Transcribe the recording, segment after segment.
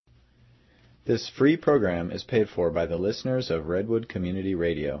This free program is paid for by the listeners of Redwood Community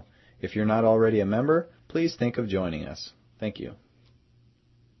Radio. If you're not already a member, please think of joining us. Thank you.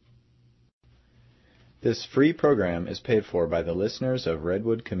 This free program is paid for by the listeners of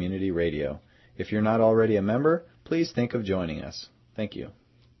Redwood Community Radio. If you're not already a member, please think of joining us. Thank you.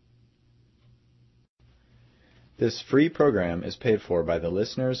 This free program is paid for by the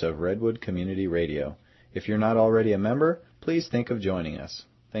listeners of Redwood Community Radio. If you're not already a member, please think of joining us.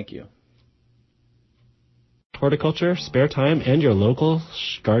 Thank you. Horticulture, spare time, and your local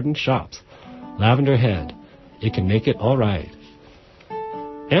garden shops. Lavender Head. It can make it all right.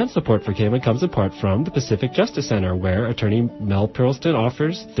 And support for Cayman comes in part from the Pacific Justice Center, where attorney Mel Pearlston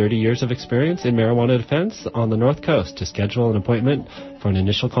offers 30 years of experience in marijuana defense on the North Coast. To schedule an appointment for an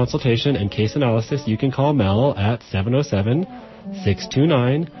initial consultation and case analysis, you can call Mel at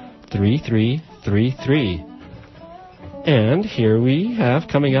 707-629-3333. And here we have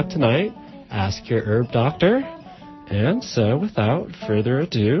coming up tonight, Ask Your Herb Doctor. And so, without further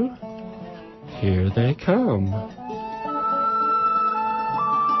ado, here they come.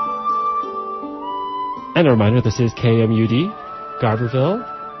 And a reminder, this is KMUD, Garberville,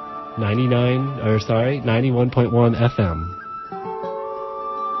 91.1 FM.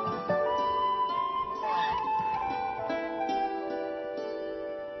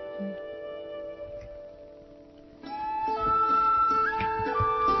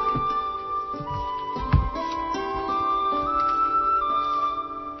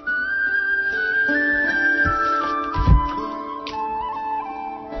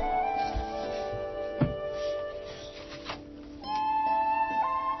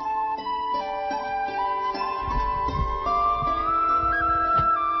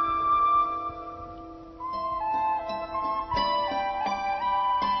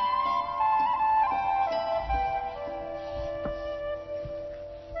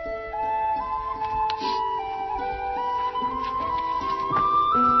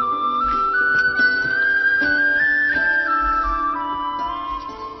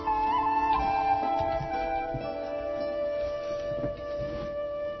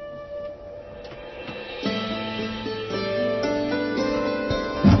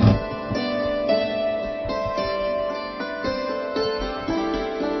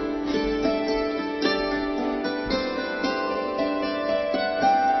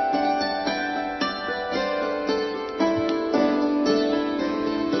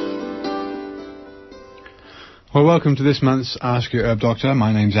 Well, welcome to this month's Ask Your Herb Doctor.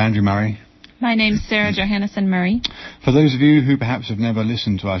 My name's Andrew Murray. My name's Sarah Johannesson Murray. For those of you who perhaps have never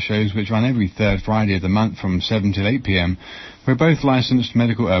listened to our shows, which run every third Friday of the month from 7 till 8 p.m, we're both licensed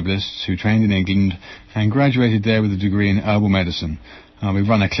medical herbalists who trained in England and graduated there with a degree in herbal medicine. We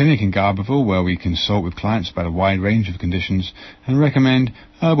run a clinic in Garberville where we consult with clients about a wide range of conditions and recommend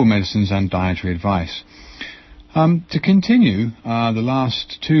herbal medicines and dietary advice. To continue, the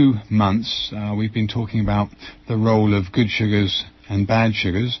last 2 months, we've been talking about the role of good sugars and bad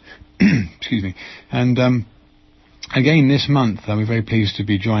sugars. Excuse me. And again, this month, we're very pleased to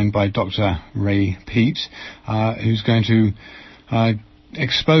be joined by Dr. Ray Peat, who's going to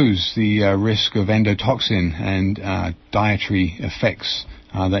expose the risk of endotoxin and dietary effects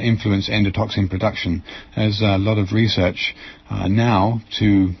that influence endotoxin production. There's a lot of research now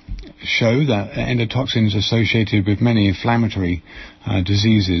to show that endotoxin is associated with many inflammatory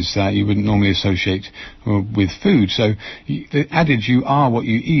diseases that you wouldn't normally associate with food. So the adage, you are what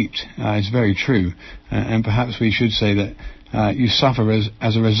you eat, is very true. And perhaps we should say that you suffer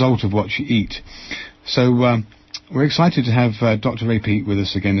as a result of what you eat. So we're excited to have Dr. Ray Peat with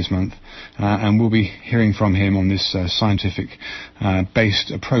us again this month, and we'll be hearing from him on this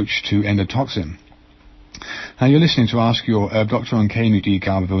scientific-based approach to endotoxin. You're listening to Ask Your Herb Doctor on KMUD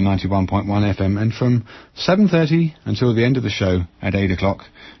Garberville 91.1 FM, and from 7:30 until the end of the show at 8 o'clock,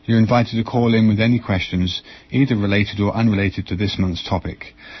 you're invited to call in with any questions, either related or unrelated to this month's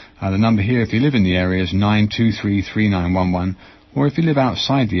topic. The number here, if you live in the area, is 923-3911, or if you live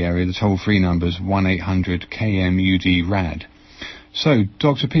outside the area, the toll-free number is 1-800-KMUD-RAD. So,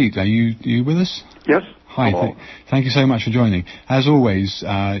 Dr. Peat, are you with us? Yes. Hi, thank you so much for joining. As always,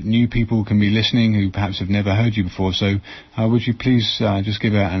 new people can be listening who perhaps have never heard you before, so would you please just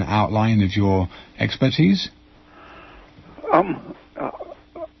give an outline of your expertise? I'm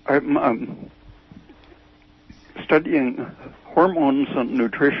studying hormones and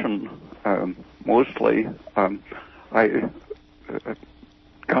nutrition mostly. I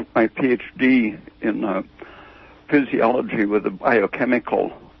got my PhD in physiology with a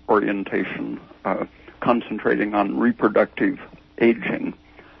biochemical orientation, concentrating on reproductive aging,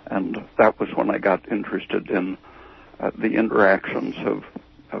 and that was when I got interested in the interactions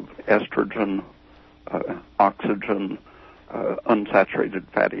of estrogen, oxygen, unsaturated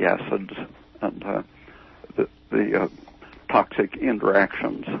fatty acids, and the toxic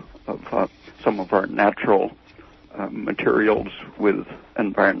interactions of some of our natural materials with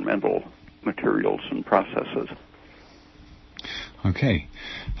environmental materials and processes. Okay,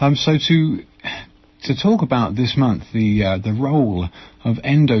 so to talk about this month the role of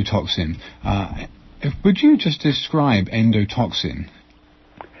endotoxin, would you just describe endotoxin?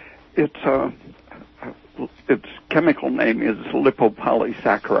 Its chemical name is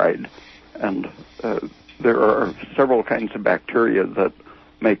lipopolysaccharide, and there are several kinds of bacteria that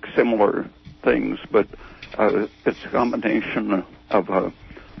make similar things, but it's a combination of a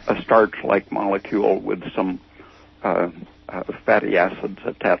starch-like molecule with some fatty acids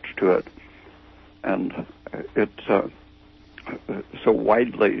attached to it, and it's so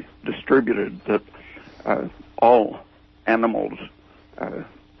widely distributed that all animals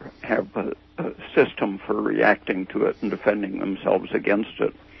have a system for reacting to it and defending themselves against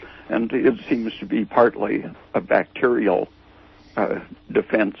it. And it seems to be partly a bacterial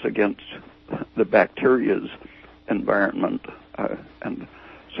defense against the bacteria's environment. And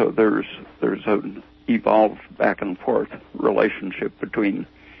so there's an evolved back and forth relationship between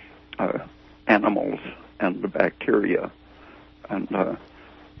animals and the bacteria. And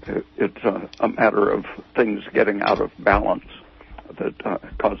it's a matter of things getting out of balance that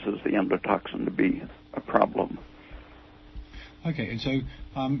causes the endotoxin to be a problem. Okay, and so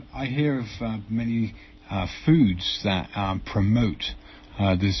I hear of many foods that promote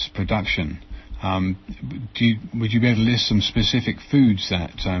this production. Would you be able to list some specific foods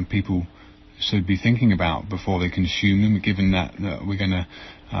that people should be thinking about before they consume them, given that we're going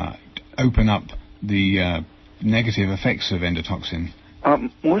to open up the negative effects of endotoxin?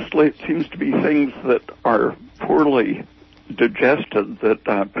 Mostly it seems to be things that are poorly digested that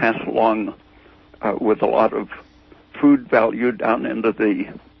pass along with a lot of food value down into the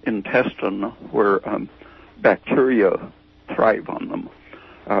intestine where bacteria thrive on them.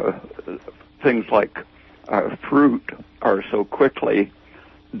 Things like fruit are so quickly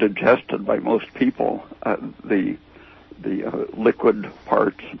digested by most people. The liquid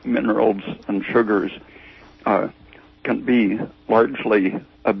parts, minerals, and sugars can be largely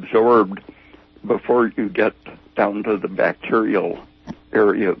absorbed before you get down to the bacterial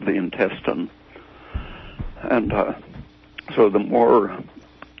area of the intestine. And so the more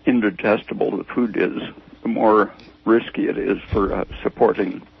indigestible the food is, the more risky it is for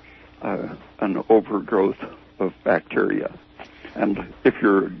supporting an overgrowth of bacteria. And if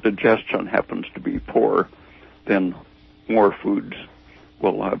your digestion happens to be poor, then more foods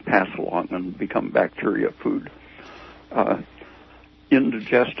will pass along and become bacteria food.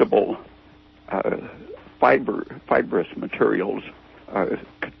 Indigestible fibrous materials,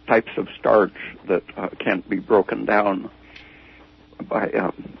 types of starch that can't be broken down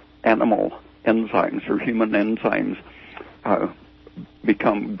by animal enzymes or human enzymes,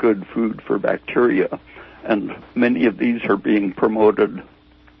 become good food for bacteria. And many of these are being promoted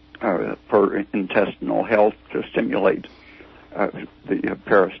for intestinal health to stimulate the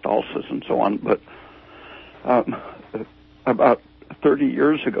peristalsis and so on. But about 30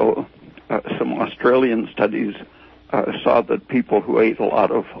 years ago, some Australian studies saw that people who ate a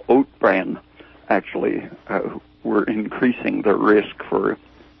lot of oat bran actually were increasing their risk for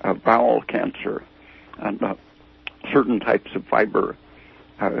bowel cancer. And certain types of fiber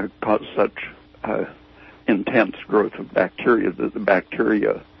cause such intense growth of bacteria that the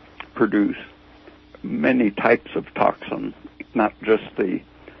bacteria produce many types of toxin, not just the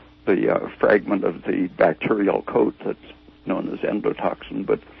fragment of the bacterial coat that's known as endotoxin,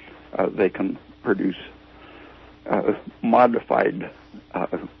 but they can produce modified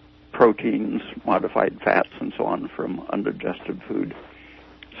proteins, modified fats, and so on from undigested food.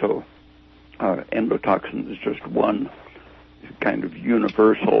 So endotoxin is just one kind of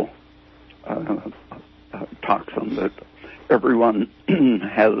universal toxin that everyone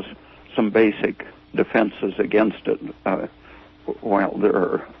has some basic defenses against it, while there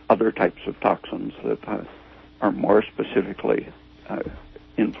are other types of toxins that are more specifically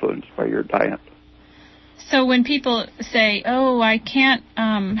influenced by your diet. So when people say, oh, I can't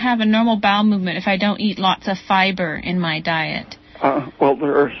have a normal bowel movement if I don't eat lots of fiber in my diet. Well,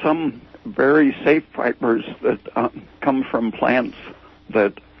 there are some very safe fibers that come from plants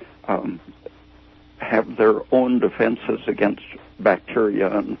that have their own defenses against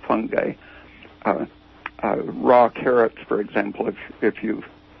bacteria and fungi. Raw carrots, for example, if you've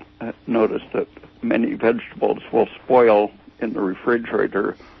noticed that many vegetables will spoil in the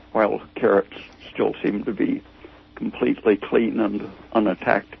refrigerator while carrots still seem to be completely clean and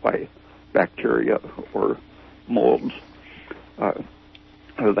unattacked by bacteria or molds.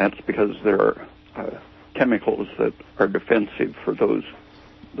 That's because there are chemicals that are defensive for those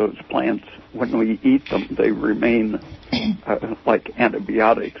plants. When we eat them, they remain like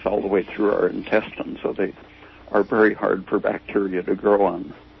antibiotics all the way through our intestines, so they are very hard for bacteria to grow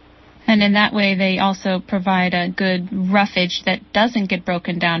on. And in that way, they also provide a good roughage that doesn't get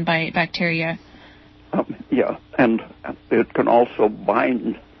broken down by bacteria. Yeah, and it can also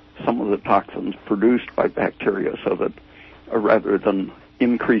bind some of the toxins produced by bacteria, so that rather than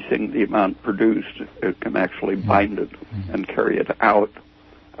increasing the amount produced, it can actually bind it and carry it out,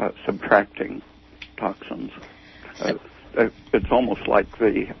 subtracting toxins. It's almost like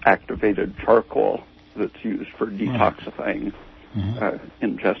the activated charcoal that's used for detoxifying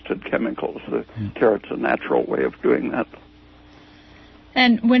ingested chemicals. The carrot's a natural way of doing that.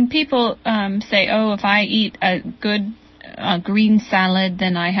 And when people say, oh, if I eat a good green salad,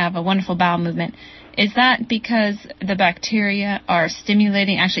 then I have a wonderful bowel movement, is that because the bacteria are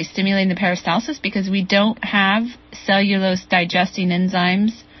stimulating the peristalsis, because we don't have cellulose digesting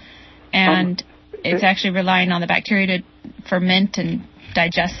enzymes, and it's actually relying on the bacteria to ferment and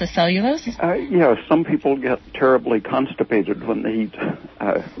digest the cellulose? Yeah, some people get terribly constipated when they eat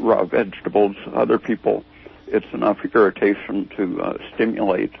raw vegetables. Other people, it's enough irritation to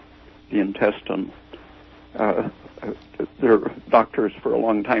stimulate the intestine. Their doctors for a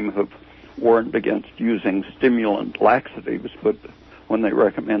long time have warned against using stimulant laxatives, but when they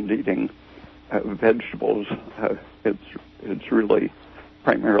recommend eating vegetables, it's really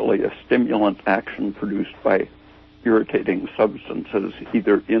primarily a stimulant action produced by irritating substances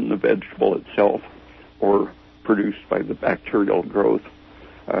either in the vegetable itself or produced by the bacterial growth.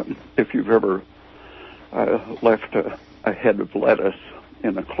 If you've ever left a head of lettuce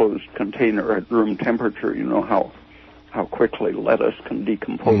in a closed container at room temperature, you know how quickly lettuce can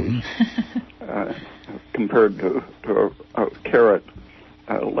decompose. Compared to a carrot,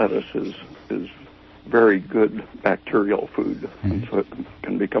 lettuce is very good bacterial food, and so it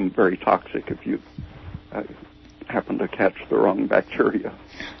can become very toxic if you happen to catch the wrong bacteria.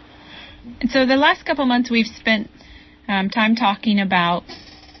 And so the last couple months we've spent time talking about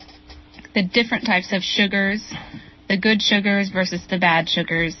the different types of sugars, the good sugars versus the bad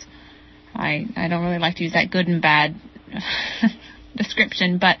sugars. I don't really like to use that good and bad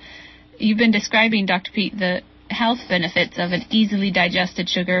description, but you've been describing, Dr. Peat, the health benefits of an easily digested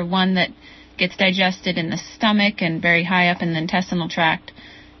sugar, one that gets digested in the stomach and very high up in the intestinal tract,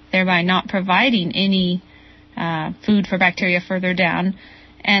 thereby not providing any food for bacteria further down.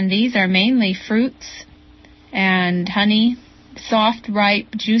 And these are mainly fruits and honey, soft, ripe,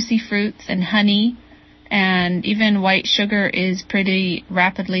 juicy fruits and honey, and even white sugar is pretty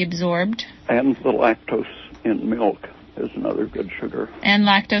rapidly absorbed. And the lactose in milk is another good sugar. And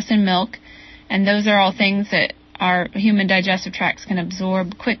lactose in milk. And those are all things that our human digestive tracts can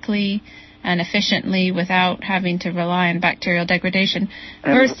absorb quickly and efficiently without having to rely on bacterial degradation.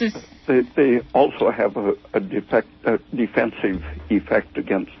 And versus they also have a defensive effect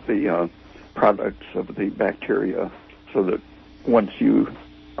against the products of the bacteria, so that once you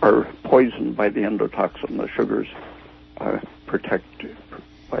are poisoned by the endotoxin, the sugars protect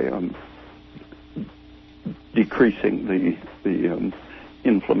by decreasing the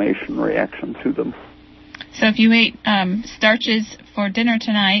inflammation reaction to them. So if you ate starches for dinner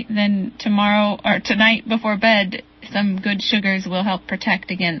tonight, then tomorrow or tonight before bed, some good sugars will help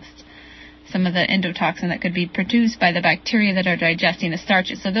protect against some of the endotoxin that could be produced by the bacteria that are digesting the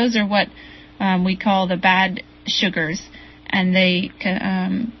starches. So those are what we call the bad sugars, and they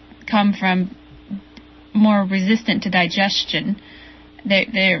come from more resistant to digestion.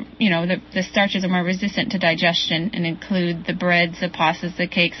 The starches are more resistant to digestion and include the breads, the pastas, the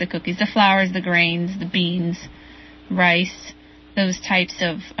cakes, the cookies, the flours, the grains, the beans, rice, those types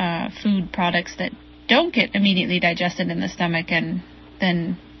of food products that don't get immediately digested in the stomach and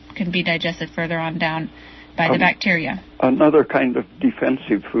then can be digested further on down by the bacteria. Another kind of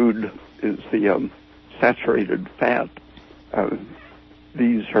defensive food is the saturated fat.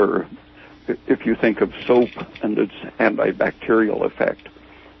 These are, if you think of soap and its antibacterial effect,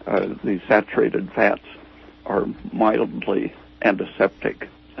 the saturated fats are mildly antiseptic.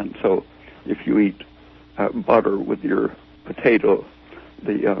 And so if you eat butter with your potato,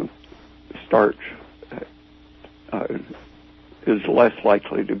 the starch is less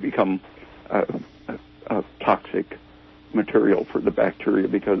likely to become a toxic material for the bacteria,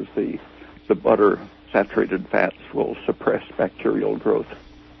 because the butter saturated fats will suppress bacterial growth.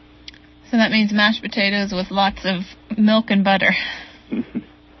 So that means mashed potatoes with lots of milk and butter.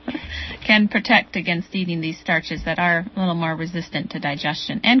 can protect against eating these starches that are a little more resistant to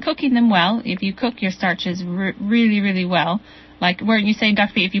digestion. And cooking them well, if you cook your starches really, really well, like weren't you saying,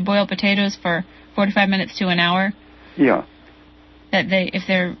 Dr. Peat, if you boil potatoes for 45 minutes to an hour? Yeah. That if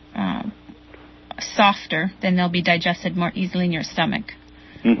they're softer, then they'll be digested more easily in your stomach.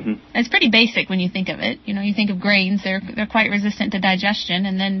 Mm-hmm. It's pretty basic when you think of it. You know, you think of grains, they're quite resistant to digestion,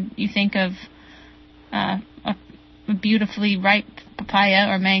 and then you think of a beautifully ripe papaya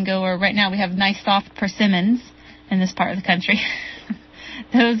or mango, or right now we have nice soft persimmons in this part of the country.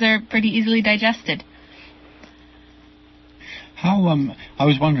 Those are pretty easily digested. How I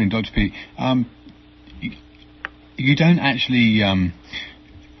was wondering, Dr. Peat, you don't actually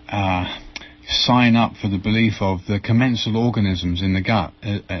sign up for the belief of the commensal organisms in the gut.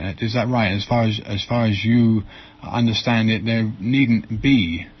 Is that right? As far as you understand it, there needn't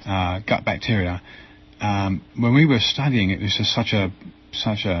be gut bacteria. When we were studying it, this is such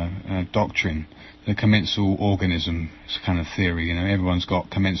a doctrine, the commensal organism kind of theory. You know, everyone's got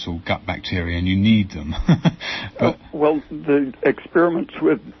commensal gut bacteria, and you need them. But well, the experiments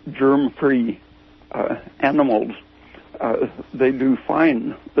with germ-free animals, they do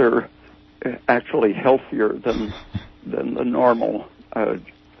find they're actually healthier than the normal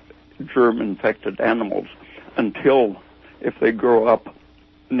germ-infected animals, until if they grow up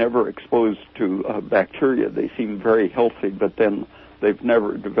never exposed to bacteria, they seem very healthy, but then they've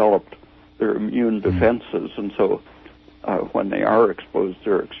never developed their immune defenses, and so when they are exposed,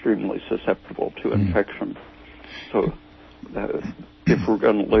 they're extremely susceptible to infection. So if we're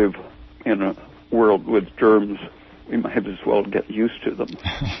going to live in a world with germs, we might as well get used to them.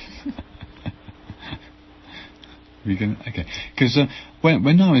 Okay, because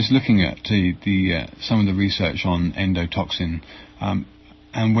when I was looking at the some of the research on endotoxin,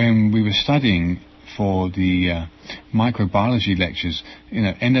 and when we were studying for the microbiology lectures, you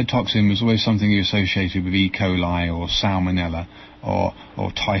know, endotoxin was always something associated with E. coli or salmonella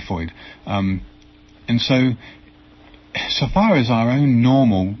or typhoid, and so far as our own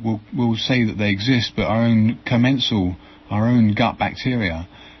normal, we'll say that they exist, but our own commensal, our own gut bacteria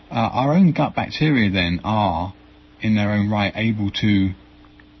then are, in their own right, able to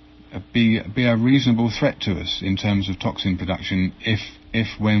be a reasonable threat to us in terms of toxin production if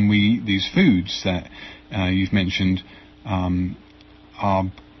when we eat these foods that you've mentioned are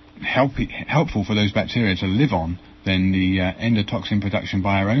helpful for those bacteria to live on, then the endotoxin production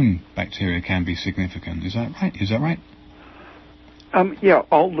by our own bacteria can be significant. Is that right? Yeah,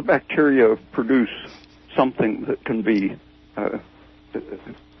 all the bacteria produce something that can be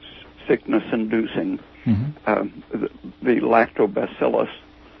sickness-inducing. Mm-hmm. The lactobacillus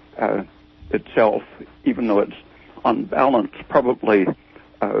itself, even though it's on balance probably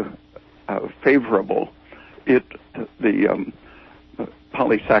favorable, the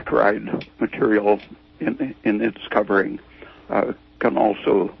polysaccharide material in its covering can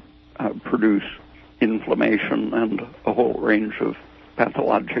also produce inflammation and a whole range of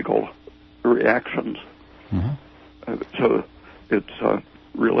pathological reactions. Mm-hmm. So it's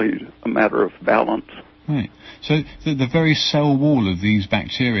really a matter of balance. Right. So the very cell wall of these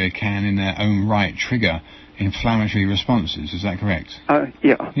bacteria can, in their own right, trigger inflammatory responses. Is that correct?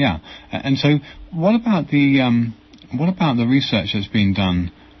 Yeah. Yeah. And so, what about the research that's been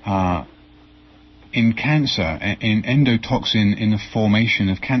done in cancer, in endotoxin in the formation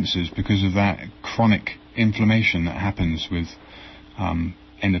of cancers because of that chronic inflammation that happens with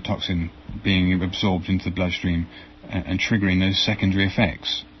endotoxin being absorbed into the bloodstream and triggering those secondary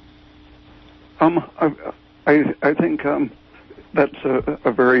effects? I think that's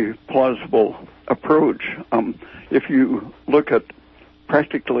a very plausible approach. If you look at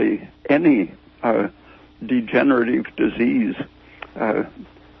practically any degenerative disease,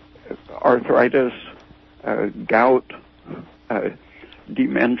 arthritis, gout,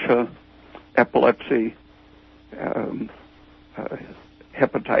 dementia, epilepsy,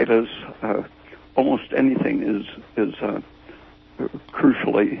 hepatitis, almost anything is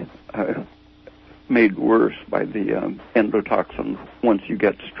crucially made worse by the endotoxin. Once you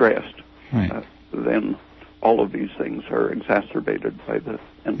get stressed, right, then all of these things are exacerbated by the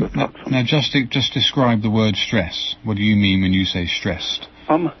endotoxin. Now just describe the word stress. What do you mean when you say stressed?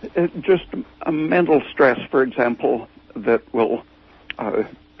 Just a mental stress, for example, that will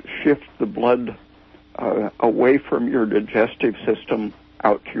shift the blood away from your digestive system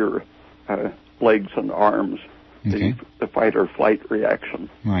out to your legs and arms. Okay. The fight or flight reaction.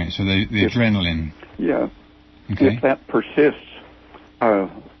 Right, so the adrenaline. Yeah. Okay. If that persists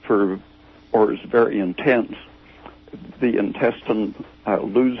or is very intense, the intestine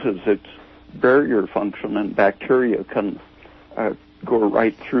loses its barrier function, and bacteria can go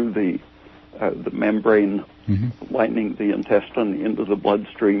right through the the membrane lining the intestine into the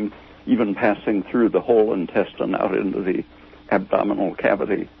bloodstream, even passing through the whole intestine out into the abdominal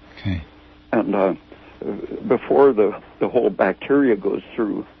cavity. Okay. And before the whole bacteria goes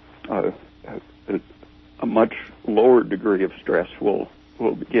through, a much lower degree of stress will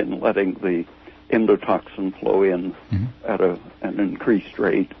begin letting the endotoxin flow in at an increased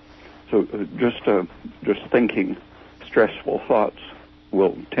rate. So just thinking stressful thoughts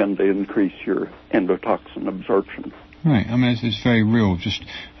will tend to increase your endotoxin absorption. Right. I mean, it's very real. Just,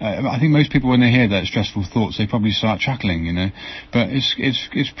 I think most people, when they hear that stressful thoughts, they probably start chuckling, you know. But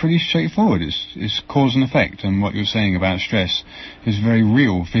it's pretty straightforward. It's cause and effect, and what you're saying about stress is very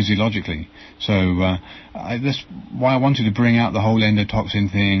real physiologically. So that's why I wanted to bring out the whole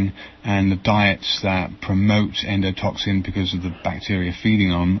endotoxin thing and the diets that promote endotoxin because of the bacteria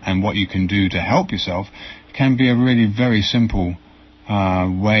feeding on, and what you can do to help yourself can be a really very simple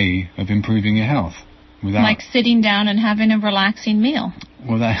way of improving your health. Like sitting down and having a relaxing meal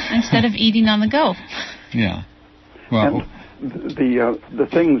instead of eating on the go. Yeah. Well, and the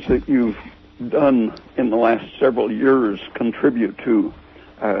things that you've done in the last several years contribute to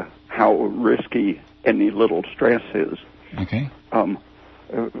how risky any little stress is. Okay.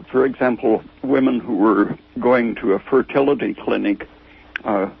 For example, women who were going to a fertility clinic,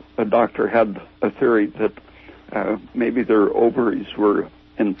 a doctor had a theory that maybe their ovaries were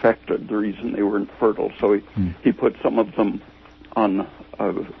infected, the reason they weren't fertile. So he put some of them on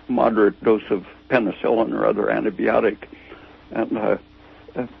a moderate dose of penicillin or other antibiotic, and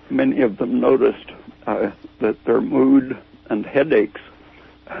many of them noticed that their mood and headaches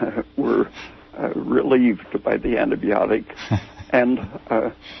were relieved by the antibiotic, and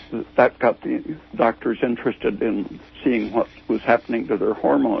that got the doctors interested in seeing what was happening to their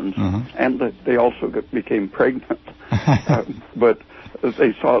hormones, and that they also became pregnant. But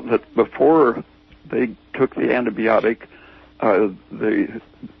they saw that before they took the antibiotic,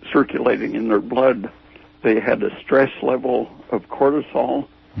 circulating in their blood, they had a stress level of cortisol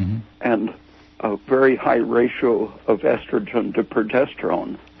and a very high ratio of estrogen to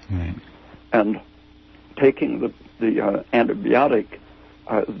progesterone. Right. And taking the antibiotic,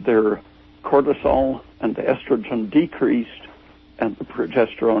 their cortisol and the estrogen decreased and the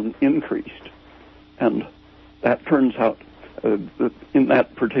progesterone increased. And that turns out in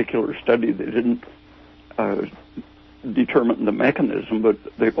that particular study, they didn't determine the mechanism, but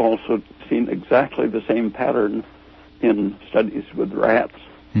they've also seen exactly the same pattern in studies with rats.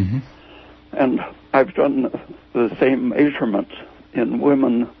 And I've done the same measurements in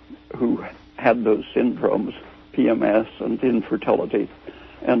women who had those syndromes, PMS and infertility,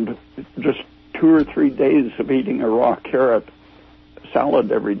 and just 2 or 3 days of eating a raw carrot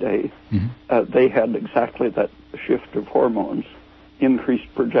salad every day, they had exactly that shift of hormones, increased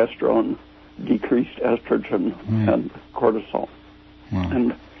progesterone, decreased estrogen, and cortisol.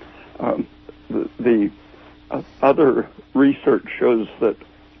 And the other research shows that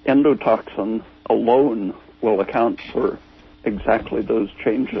endotoxin alone will account for exactly those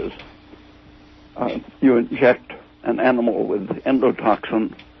changes. You inject an animal with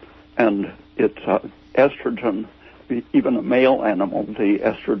endotoxin, and its estrogen, even a male animal, the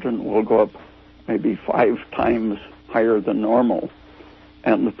estrogen will go up maybe 5 times higher than normal,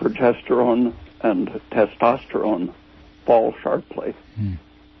 and the progesterone and testosterone fall sharply.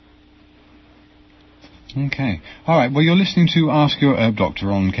 Okay. All right. Well, you're listening to Ask Your Herb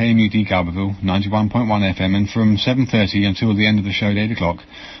Doctor on KMUD Garberville, 91.1 FM, and from 7:30 until the end of the show at 8 o'clock.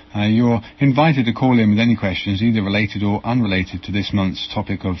 You're invited to call in with any questions, either related or unrelated to this month's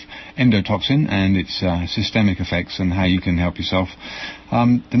topic of endotoxin and its systemic effects and how you can help yourself.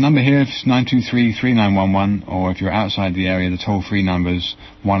 The number here is 923-3911, or if you're outside the area, the toll-free number is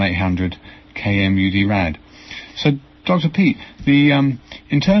 1-800-KMUD-RAD. So, Dr. Peat, in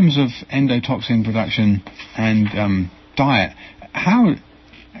terms of endotoxin production and diet, how?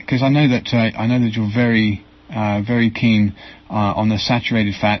 Because I know that you're very keen on the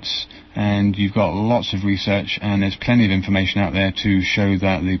saturated fats, and you've got lots of research, and there's plenty of information out there to show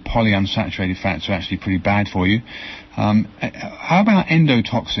that the polyunsaturated fats are actually pretty bad for you. How about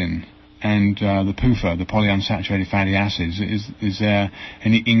endotoxin and the PUFA, the polyunsaturated fatty acids? Is there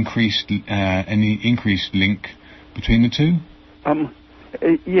any increased link between the two?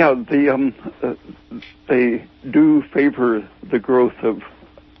 They do favor the growth of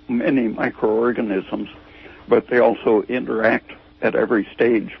many microorganisms, but they also interact at every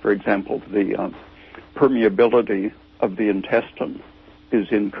stage. For example, the permeability of the intestine is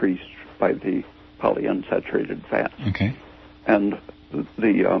increased by the polyunsaturated fats. Okay. And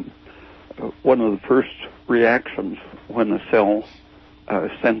the one of the first reactions when a cell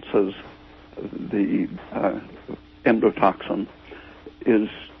senses the endotoxin is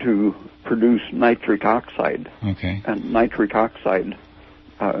to produce nitric oxide. Okay. And nitric oxide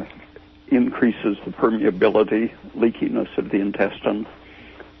increases the permeability, leakiness of the intestine.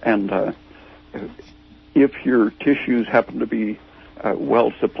 And if your tissues happen to be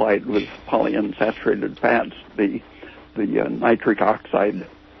well supplied with polyunsaturated fats, the nitric oxide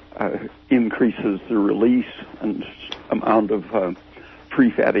increases the release and amount of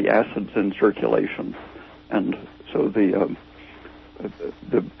free fatty acids in circulation. And so the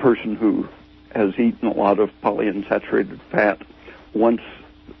person who has eaten a lot of polyunsaturated fat, once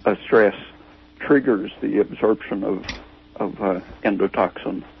a stress triggers the absorption of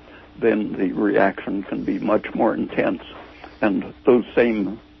endotoxin, then the reaction can be much more intense. And those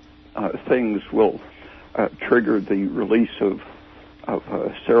same things will trigger the release of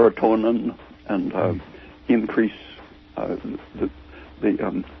serotonin and increase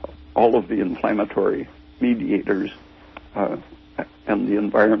all of the inflammatory mediators, and the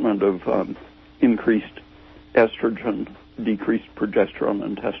environment of increased estrogen, decreased progesterone,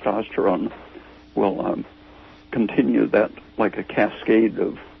 and testosterone will continue that like a cascade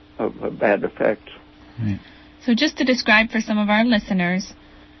of bad effects. Right. So just to describe for some of our listeners,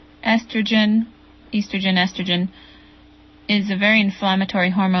 estrogen is a very inflammatory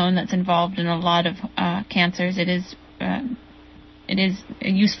hormone that's involved in a lot of cancers. It is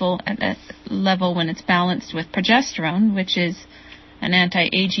useful at a level when it's balanced with progesterone, which is an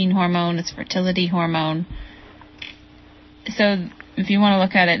anti-aging hormone, it's a fertility hormone. So if you want to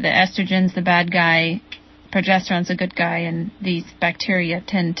look at it, the estrogen's the bad guy, progesterone's a good guy, and these bacteria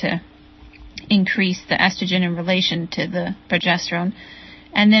tend to increase the estrogen in relation to the progesterone.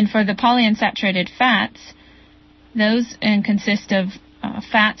 And then for the polyunsaturated fats, those consist of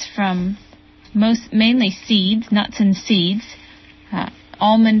fats from mainly seeds, nuts and seeds,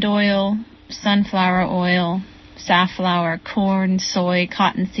 almond oil, sunflower oil, safflower, corn, soy,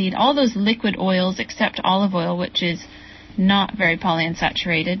 cottonseed, all those liquid oils except olive oil, which is not very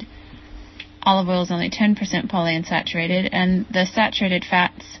polyunsaturated. Olive oil is only 10% polyunsaturated, and the saturated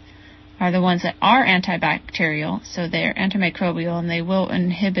fats are the ones that are antibacterial, so they're antimicrobial, and they will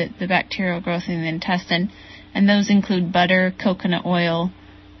inhibit the bacterial growth in the intestine. And those include butter, coconut oil,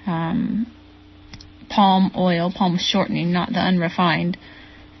 palm shortening, not the unrefined,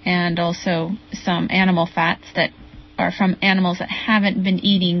 and also some animal fats that are from animals that haven't been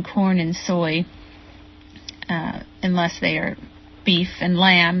eating corn and soy, unless they are beef and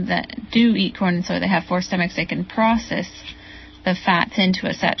lamb that do eat corn and soy. They have 4 stomachs. They can process the fats into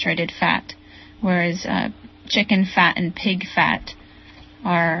a saturated fat, whereas chicken fat and pig fat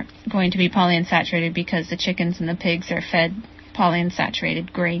are going to be polyunsaturated because the chickens and the pigs are fed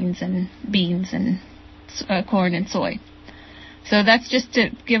polyunsaturated grains and beans and corn and soy. So that's just to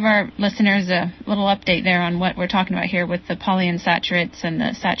give our listeners a little update there on what we're talking about here with the polyunsaturates and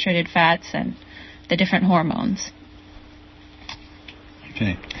the saturated fats and the different hormones.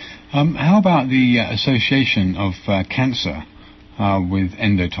 Okay. How about the association of cancer with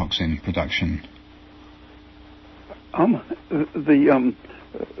endotoxin production?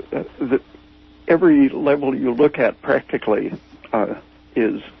 Every level you look at practically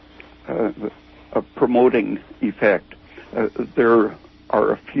is a promoting effect. There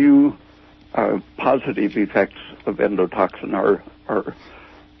are a few positive effects of endotoxin. Our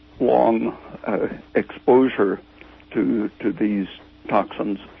long exposure to these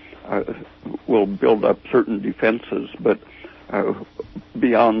toxins will build up certain defenses, but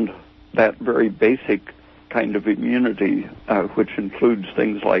beyond that very basic kind of immunity, which includes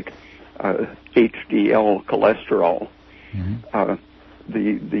things like HDL cholesterol,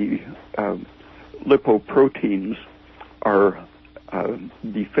 the lipoproteins are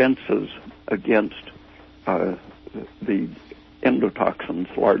defenses against the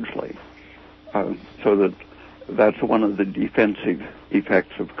endotoxins largely. So that's one of the defensive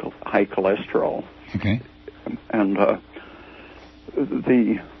effects of high cholesterol. Okay. And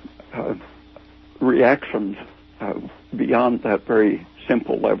the reactions beyond that very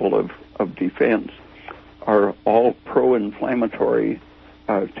simple level of defense are all pro-inflammatory,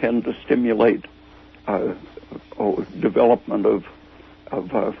 tend to stimulate development of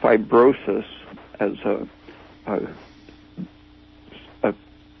fibrosis as a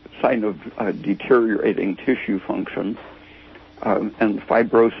sign of deteriorating tissue function, and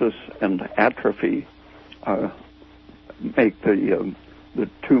fibrosis and atrophy make the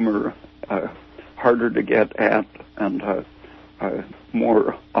tumor harder to get at and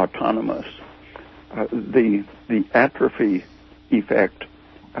more autonomous. The atrophy effect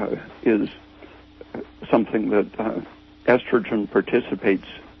is something that estrogen participates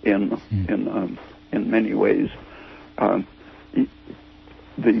in many ways.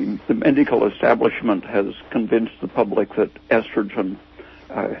 The medical establishment has convinced the public that estrogen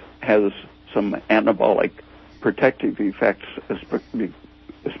has some anabolic protective effects,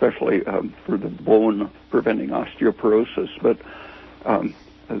 especially for the bone, preventing osteoporosis. But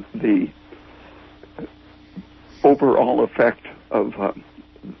the overall effect of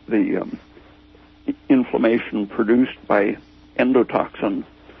the inflammation produced by endotoxin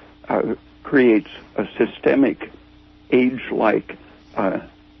creates a systemic, age-like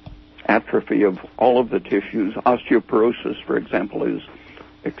atrophy of all of the tissues. Osteoporosis, for example, is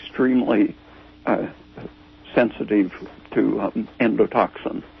extremely sensitive to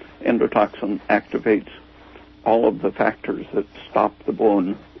endotoxin. Endotoxin activates all of the factors that stop the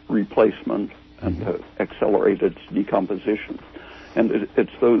bone replacement and accelerate its decomposition. And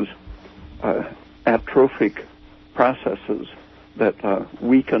it's those atrophic processes that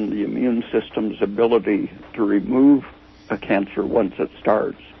weaken the immune system's ability to remove a cancer once it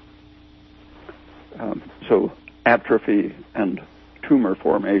starts. So atrophy and tumor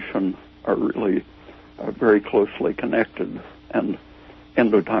formation are really very closely connected, and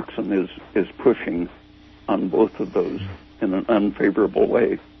endotoxin is pushing on both of those in an unfavorable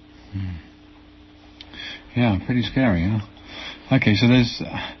way. Yeah, pretty scary, huh? Okay, so there's,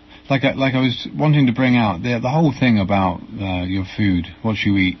 like I was wanting to bring out, the whole thing about your food, what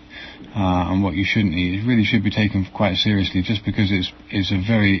you eat, and what you shouldn't eat, it really should be taken quite seriously, just because it's a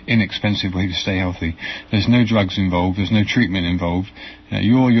very inexpensive way to stay healthy. There's no drugs involved, there's no treatment involved.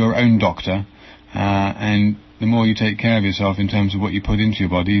 You're your own doctor, and the more you take care of yourself in terms of what you put into your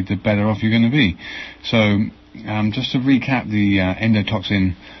body, the better off you're going to be. So, just to recap the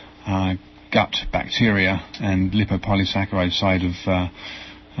endotoxin gut bacteria and lipopolysaccharide side of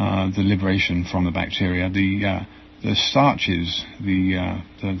the liberation from the bacteria, the starches, the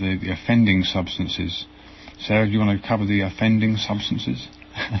offending substances. Sarah, do you want to cover the offending substances?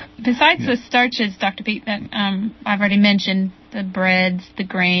 Besides the starches, Dr. Peat, that I've already mentioned, the breads, the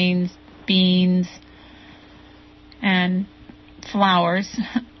grains, beans, and flours,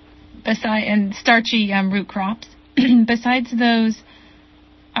 and starchy root crops. Besides those,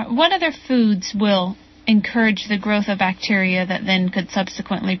 what other foods will encourage the growth of bacteria that then could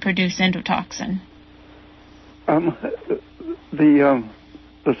subsequently produce endotoxin? The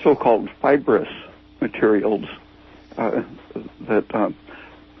so-called fibrous materials that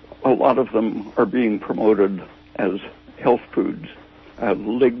a lot of them are being promoted as health foods.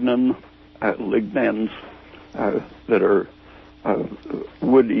 Lignans that are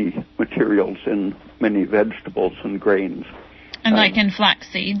woody materials in many vegetables and grains. And like in flax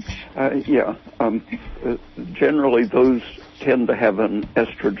seeds? Generally, those tend to have an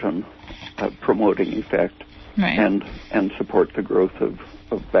estrogen promoting effect, right, and support the growth of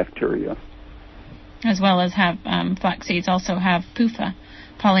bacteria. As well as have flax seeds also have PUFA,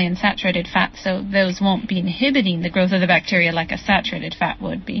 polyunsaturated fat, so those won't be inhibiting the growth of the bacteria like a saturated fat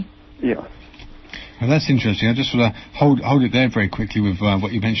would be. Yeah. Well, that's interesting. I just want to hold it there very quickly with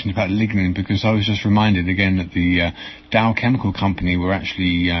what you mentioned about lignin, because I was just reminded again that the Dow Chemical Company were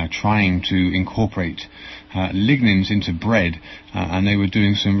actually trying to incorporate lignins into bread, and they were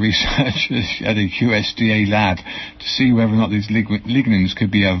doing some research at a USDA lab to see whether or not these lignins could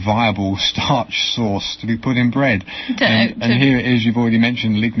be a viable starch source to be put in bread. And here it is, you've already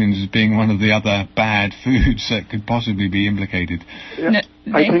mentioned lignins as being one of the other bad foods that could possibly be implicated. Yeah.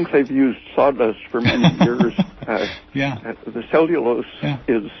 I think they've used sawdust for many years. The cellulose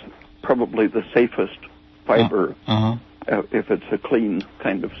is probably the safest fiber if it's a clean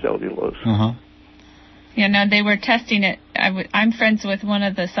kind of cellulose. They were testing it. I'm friends with one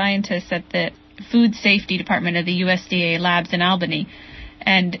of the scientists at the Food Safety Department of the USDA labs in Albany,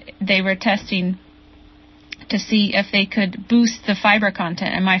 and they were testing to see if they could boost the fiber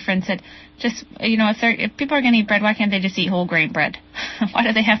content. And my friend said, if people are going to eat bread, why can't they just eat whole grain bread? Why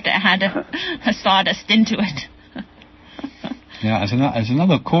do they have to add a sawdust into it? Yeah, as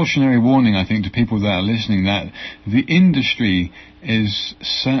another cautionary warning, I think, to people that are listening, that the industry is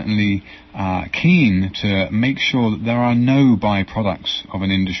certainly keen to make sure that there are no byproducts of an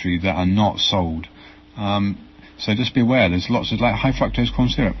industry that are not sold. So just be aware, there's lots of, like high fructose corn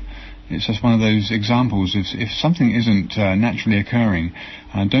syrup. It's just one of those examples. If something isn't naturally occurring,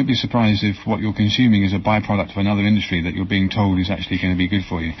 don't be surprised if what you're consuming is a byproduct of another industry that you're being told is actually going to be good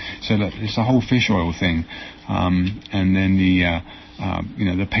for you. So look, it's the whole fish oil thing, and then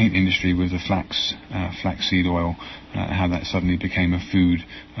the paint industry with the flaxseed oil, how that suddenly became a food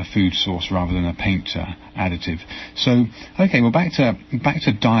source rather than a paint additive. So okay, well back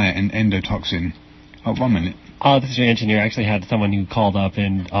to diet and endotoxin. Oh, 1 minute. This is your engineer. I actually had someone who called up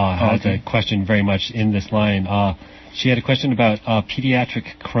and has a question very much in this line. She had a question about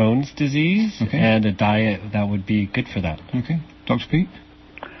pediatric Crohn's disease and a diet that would be good for that. Okay. Dr. Peat?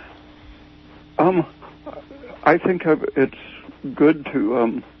 I think it's good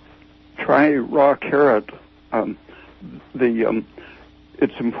to try raw carrot.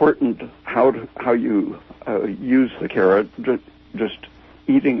 It's important how you use the carrot. Just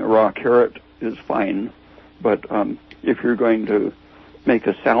eating a raw carrot is fine, but if you're going to make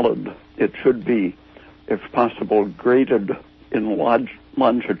a salad, it should be, if possible, grated in a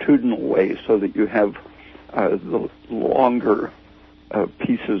longitudinal way so that you have the longer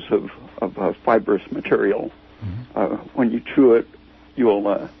pieces of fibrous material. When you chew it,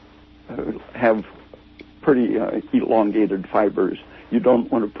 you'll have pretty elongated fibers. You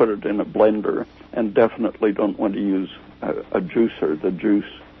don't want to put it in a blender, and definitely don't want to use a juicer. The juice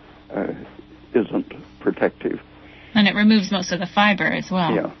isn't protective. And it removes most of the fiber as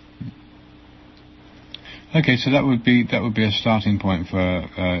well. Yeah. Okay, so that would be a starting point for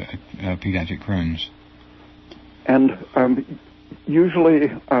pediatric Crohn's. And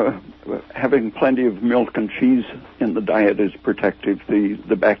usually, having plenty of milk and cheese in the diet is protective.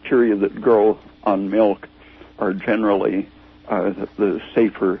 The bacteria that grow on milk are generally the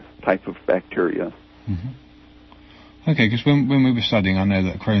safer type of bacteria. Okay, because when we were studying, I know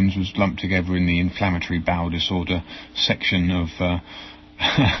that Crohn's was lumped together in the inflammatory bowel disorder section of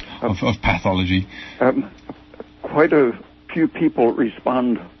pathology. Quite a few people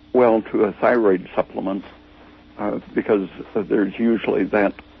respond well to a thyroid supplement because there's usually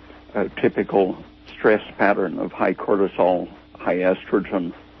that typical stress pattern of high cortisol, high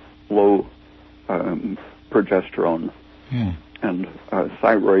estrogen, low progesterone. Yeah. And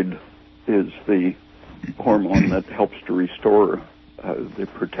thyroid is the hormone that helps to restore the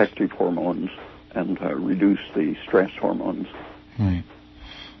protective hormones and reduce the stress hormones. Right.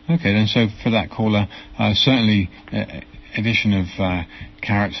 Okay, then, so for that caller, certainly addition of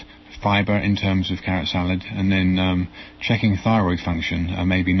carrot fiber in terms of carrot salad, and then checking thyroid function,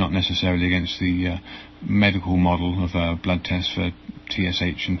 maybe not necessarily against the medical model of a blood test for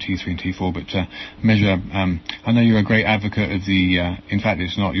TSH and T3 and T4, but measure, I know you're a great advocate of the, in fact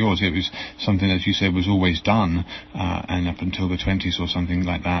it's not yours, it was something that you said was always done, and up until the 20s or something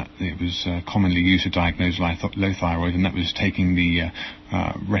like that, it was commonly used to diagnose low thyroid, and that was taking the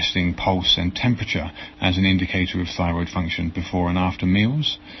resting pulse and temperature as an indicator of thyroid function before and after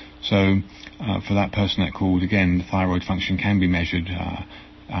meals. So for that person that called, again, the thyroid function can be measured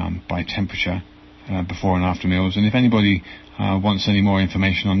by temperature before and after meals. And if anybody wants any more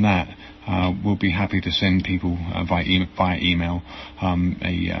information on that, we'll be happy to send people via email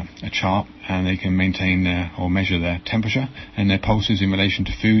a chart, and they can maintain or measure their temperature and their pulses in relation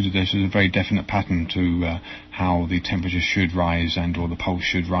to food. There's a very definite pattern to how the temperature should rise and or the pulse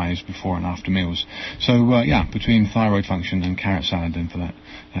should rise before and after meals. So between thyroid function and carrot salad, then for that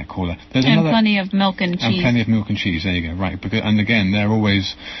caller. There's and plenty of milk and cheese. And plenty of milk and cheese, there you go, right. And again, they're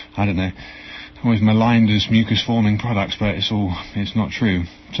always, I don't know, always maligned as mucus-forming products, but it's not true.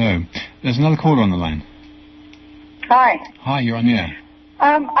 So, there's another caller on the line. Hi. Hi, you're on the air.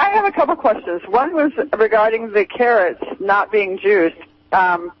 I have a couple questions. One was regarding the carrots not being juiced,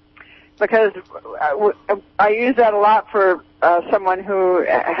 because I use that a lot for someone who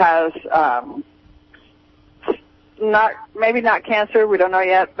has maybe not cancer, we don't know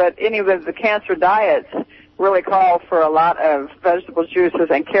yet, but any of the cancer diets really call for a lot of vegetable juices,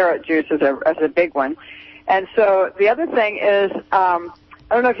 and carrot juices as a big one. And so the other thing is, I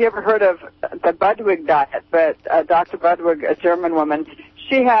don't know if you ever heard of the Budwig diet, but Dr. Budwig, a German woman,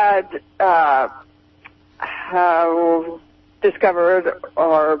 she had discovered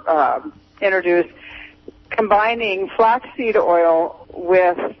or introduced combining flaxseed oil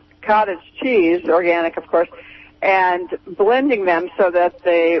with cottage cheese, organic of course, and blending them so that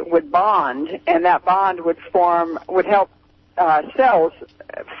they would bond, and that bond would help cells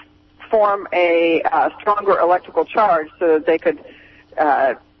form a stronger electrical charge so that they could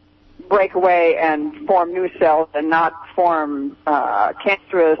break away and form new cells and not form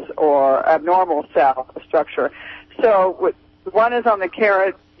cancerous or abnormal cell structure. So one is on the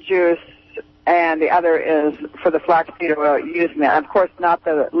carrot juice, and the other is for the flaxseed oil, using that. Of course, not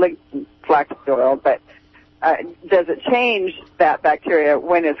the lignin flaxseed oil, but does it change that bacteria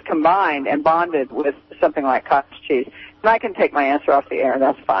when it's combined and bonded with something like cottage cheese? And I can take my answer off the air,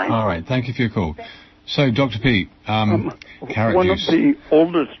 that's fine. All right, thank you for your call. So, Dr. Peat, carrot one juice. Of the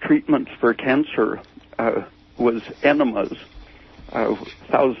oldest treatments for cancer was enemas.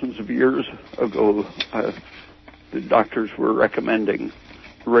 Thousands of years ago, the doctors were recommending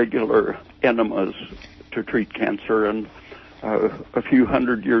regular enemas to treat cancer, and a few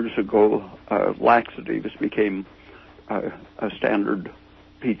hundred years ago, laxatives became a standard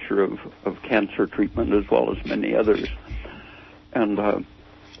feature of cancer treatment, as well as many others. And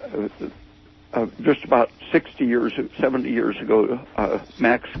just about 70 years ago,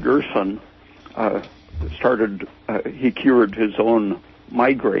 Max Gerson he cured his own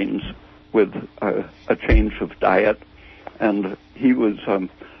migraines with a change of diet, and he was,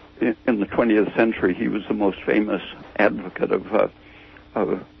 in the 20th century, he was the most famous advocate of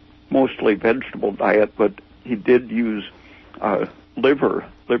a mostly vegetable diet, but he did use liver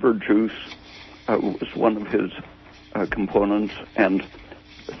juice was one of his components, and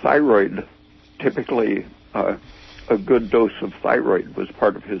thyroid. Typically, a good dose of thyroid was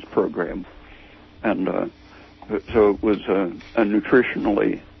part of his program, and so it was a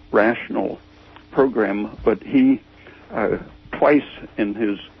nutritionally rational program. But he twice in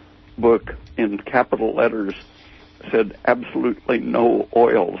his book, in capital letters, said absolutely no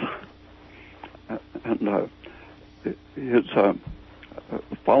oils, and his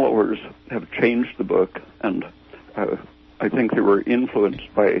followers have changed the book, and I think they were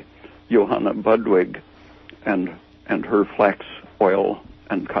influenced by Johanna Budwig and her flax oil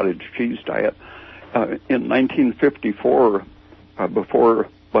and cottage cheese diet. In 1954, before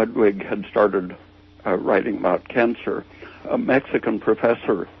Budwig had started writing about cancer, a Mexican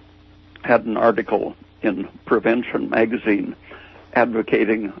professor had an article in Prevention magazine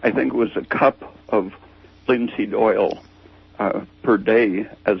advocating, I think it was a cup of linseed oil per day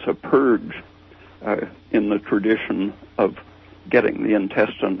as a purge in the tradition of getting the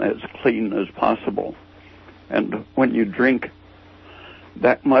intestine as clean as possible. And when you drink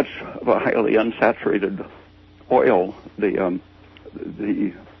that much of a highly unsaturated oil, the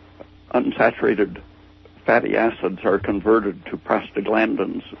unsaturated fatty acids are converted to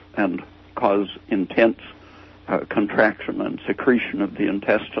prostaglandins and cause intense contraction and secretion of the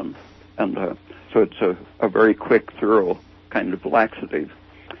intestine. And so it's a very quick, thorough kind of laxative.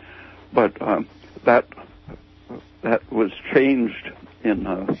 But that was changed in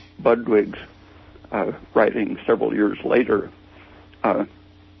Budwig's writing several years later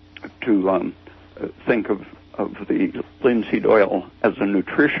to think of the linseed oil as a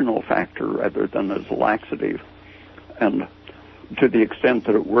nutritional factor rather than as a laxative. And to the extent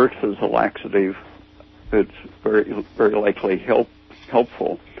that it works as a laxative, it's very, very likely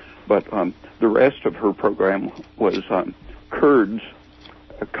helpful. But the rest of her program was curds,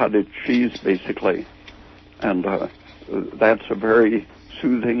 cottage cheese, basically. And that's a very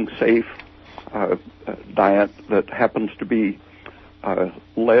soothing, safe diet that happens to be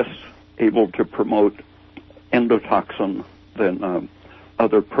less able to promote endotoxin than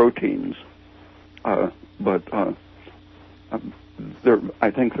other proteins. But I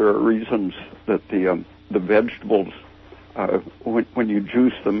think there are reasons that the vegetables, when you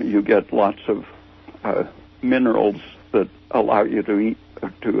juice them, you get lots of minerals that allow you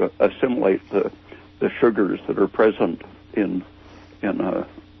to assimilate the sugars that are present in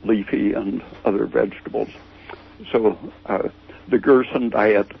leafy and other vegetables. So the Gerson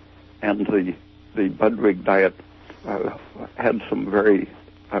diet and the Budwig diet had some very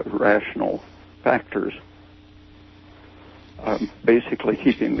rational factors. Basically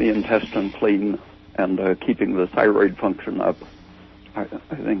keeping the intestine clean and keeping the thyroid function up, I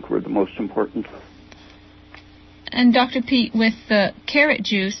think, were the most important. And Dr. Peat, with the carrot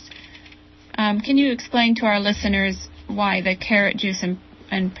juice, can you explain to our listeners why the carrot juice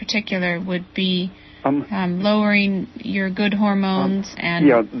in particular would be lowering your good hormones? And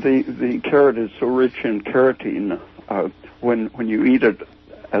yeah, the carrot is so rich in carotene. When you eat it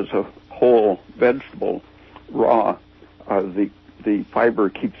as a whole vegetable, raw, the fiber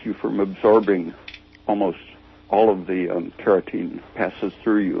keeps you from absorbing almost all of the carotene passes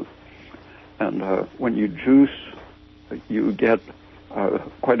through you. And when you juice, you get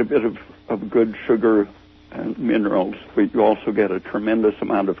quite a bit of good sugar and minerals, but you also get a tremendous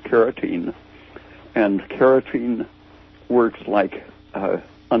amount of carotene. And carotene works like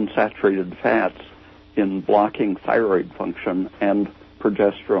unsaturated fats in blocking thyroid function and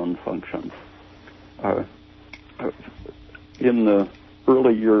progesterone function. In the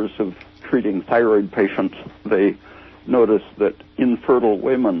early years of treating thyroid patients, they noticed that infertile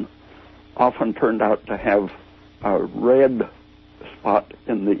women often turned out to have a red spot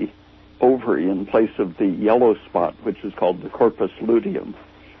in the ovary in place of the yellow spot, which is called the corpus luteum.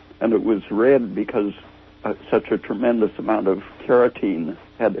 And it was red because such a tremendous amount of carotene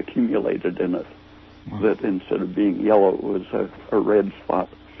had accumulated in it. Wow. That instead of being yellow, it was a red spot.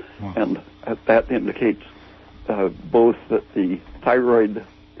 Wow. And that indicates both that the thyroid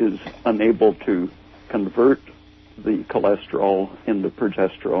is unable to convert the cholesterol into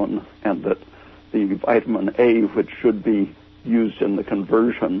progesterone, and that the vitamin A, which should be used in the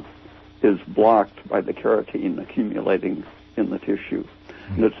conversion, is blocked by the keratin accumulating in the tissue.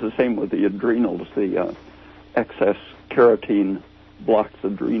 And it's the same with the adrenals. The excess keratin blocks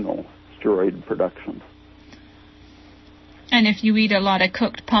adrenal steroid production. And if you eat a lot of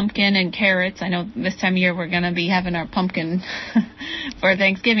cooked pumpkin and carrots, I know this time of year we're going to be having our pumpkin for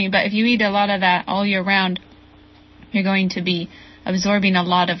Thanksgiving, but if you eat a lot of that all year round, you're going to be absorbing a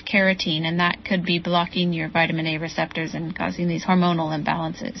lot of keratin, and that could be blocking your vitamin A receptors and causing these hormonal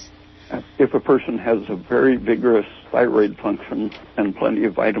imbalances. If a person has a very vigorous thyroid function and plenty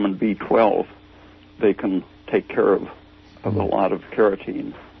of vitamin B12, they can take care of a lot of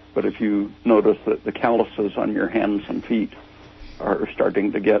keratin. But if you notice that the calluses on your hands and feet are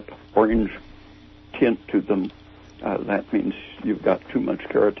starting to get orange tint to them, that means you've got too much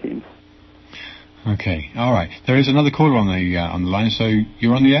keratin. Okay, all right. There is another caller on the line, so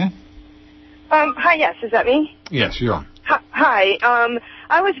you're on the air? Hi, yes, is that me? Yes, you're on. Hi,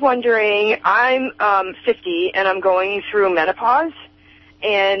 I was wondering, I'm 50 and I'm going through menopause,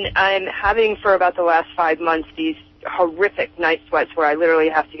 and I'm having for about the last 5 months these horrific night sweats where I literally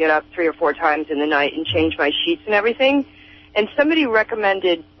have to get up 3 or 4 times in the night and change my sheets and everything. And somebody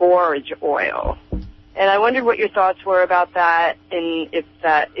recommended borage oil. And I wondered what your thoughts were about that, and if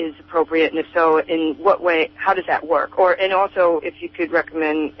that is appropriate, and if so, in what way, how does that work? And also, if you could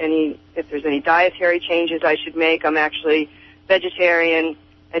recommend if there's any dietary changes I should make. I'm actually vegetarian.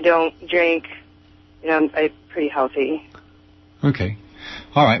 I don't drink. I'm pretty healthy. Okay.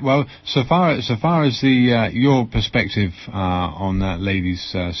 All right. Well, so far as the your perspective on that lady's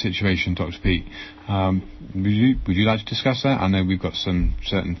situation, Dr. Peat, would you like to discuss that? I know we've got some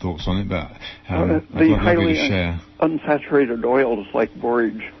certain thoughts on it, but the highly unsaturated oils like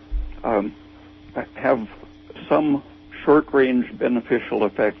borage have some short-range beneficial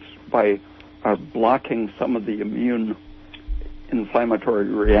effects by blocking some of the immune inflammatory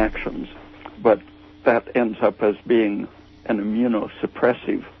reactions, but that ends up as being an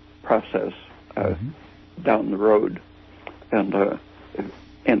immunosuppressive process down the road, and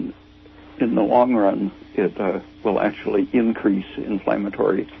in the long run, it will actually increase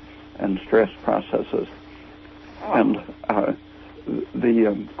inflammatory and stress processes. And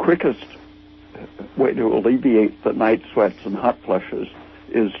the quickest way to alleviate the night sweats and hot flushes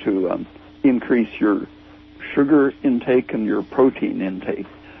is to increase your sugar intake and your protein intake.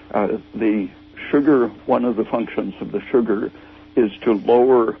 The sugar, one of the functions of the sugar is to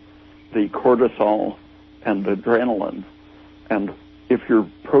lower the cortisol and adrenaline. And if your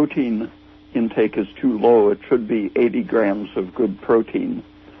protein intake is too low, it should be 80 grams of good protein.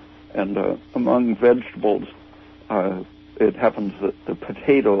 And among vegetables, it happens that the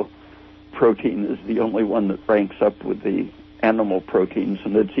potato protein is the only one that ranks up with the animal proteins,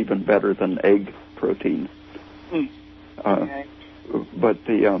 and it's even better than egg protein. Okay. But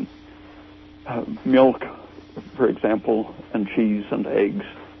the milk, for example, and cheese and eggs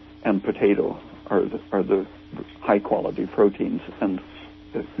and potato are the high quality proteins, and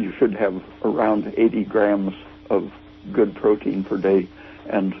you should have around 80 grams of good protein per day.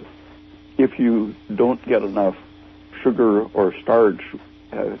 And if you don't get enough sugar or starch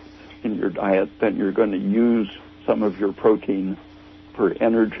in your diet, then you're going to use some of your protein for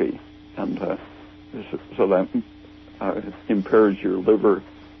energy, and so that impairs your liver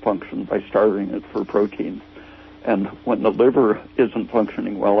function by starving it for protein. And when the liver isn't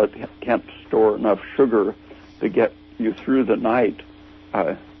functioning well, it can't store enough sugar to get you through the night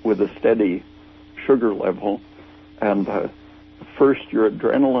with a steady sugar level. And first your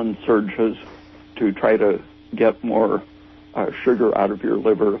adrenaline surges to try to get more sugar out of your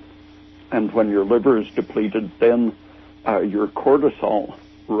liver. And when your liver is depleted, then your cortisol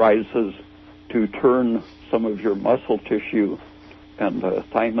rises to turn some of your muscle tissue and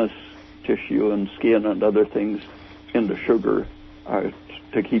thymus tissue and skin and other things into sugar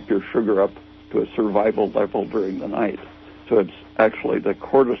to keep your sugar up to a survival level during the night. So it's actually the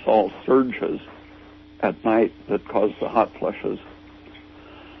cortisol surges at night that cause the hot flushes.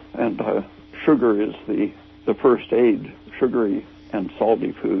 And sugar is the first aid. Sugary and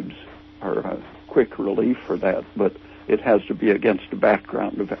salty foods are a quick relief for that, but it has to be against a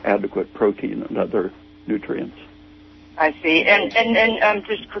background of adequate protein and other nutrients. I see. And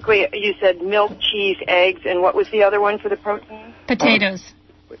just quickly, you said milk, cheese, eggs, and what was the other one for the protein? Potatoes.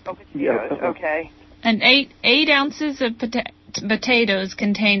 Potatoes, okay. And 8 ounces of potatoes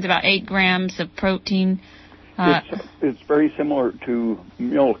contains about 8 grams of protein. It's very similar to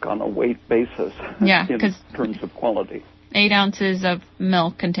milk on a weight basis in terms of quality. 8 ounces of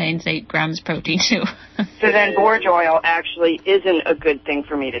milk contains 8 grams protein, too. So then borage oil actually isn't a good thing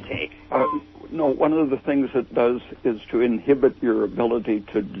for me to take? No, one of the things it does is to inhibit your ability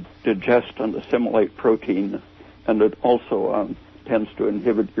to digest and assimilate protein, and it also tends to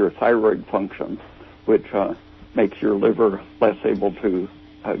inhibit your thyroid function, which makes your liver less able to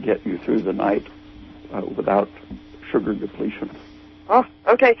get you through the night without sugar depletion. Oh,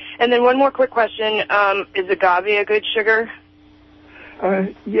 okay. And then one more quick question. Is agave a good sugar?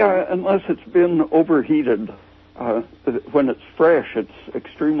 Yeah, unless it's been overheated. When it's fresh, it's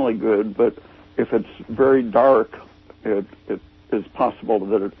extremely good, but if it's very dark, it is possible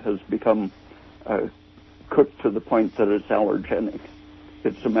that it has become cooked to the point that it's allergenic.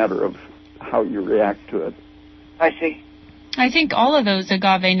 It's a matter of how you react to it. I see. I think all of those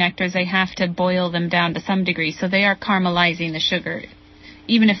agave nectars, they have to boil them down to some degree, so they are caramelizing the sugar.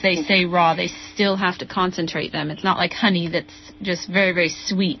 Even if they stay raw, they still have to concentrate them. It's not like honey that's just very, very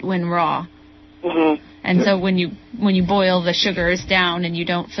sweet when raw. Mm-hmm. And so when you boil the sugars down and you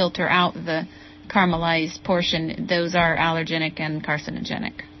don't filter out the caramelized portion, those are allergenic and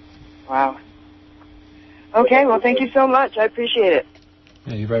carcinogenic. Wow. Okay, well, thank you so much. I appreciate it.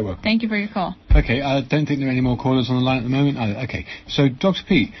 Yeah, you're very welcome. Thank you for your call. Okay, I don't think there are any more callers on the line at the moment either. Okay, so Dr.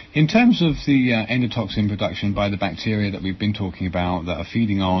 Peat, in terms of the endotoxin production by the bacteria that we've been talking about that are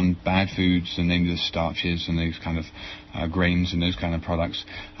feeding on bad foods and then the starches and those kind of grains and those kind of products,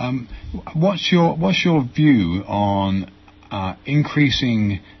 what's your view on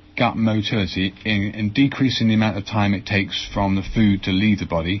increasing gut motility and decreasing the amount of time it takes from the food to leave the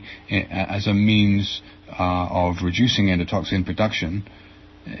body as a means of reducing endotoxin production?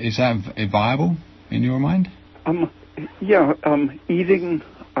 Is that viable in your mind? Eating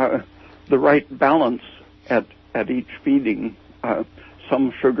the right balance at each feeding,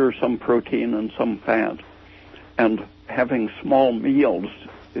 some sugar, some protein, and some fat, and having small meals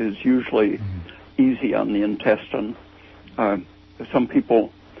is usually easy on the intestine. Some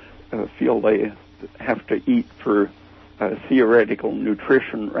people feel they have to eat for theoretical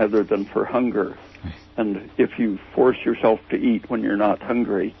nutrition rather than for hunger. And if you force yourself to eat when you're not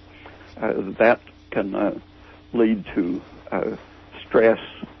hungry, that can lead to stress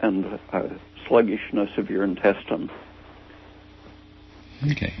and sluggishness of your intestine.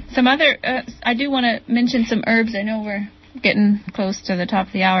 Okay. Some other, I do want to mention some herbs. I know we're getting close to the top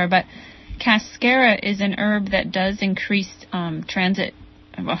of the hour, but cascara is an herb that does decreases transit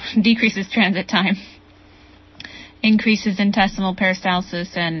time, increases intestinal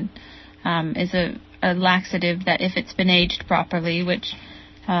peristalsis, and is a laxative that if it's been aged properly, which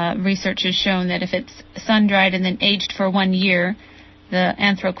research has shown that if it's sun-dried and then aged for 1 year, the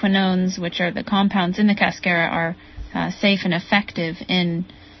anthraquinones, which are the compounds in the cascara, are safe and effective in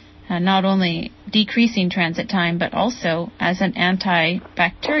not only decreasing transit time, but also as an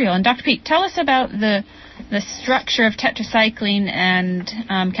antibacterial. And Dr. Peat, tell us about the structure of tetracycline and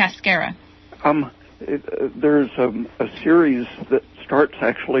cascara. There's a series that starts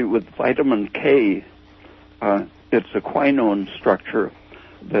actually with vitamin K. It's a quinone structure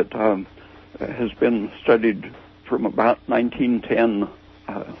that has been studied from about 1910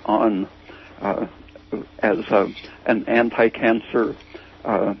 on as an anti-cancer,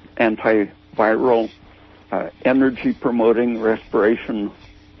 antiviral, energy-promoting,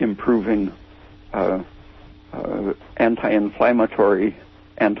 respiration-improving, anti-inflammatory,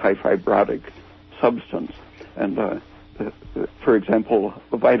 anti-fibrotic substance. And for example,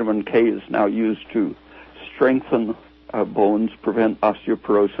 vitamin K is now used to strengthen bones, prevent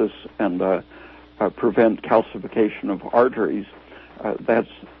osteoporosis, and prevent calcification of arteries.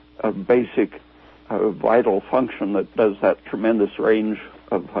 That's a basic vital function that does that tremendous range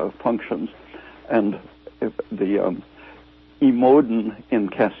of functions. And the emodin in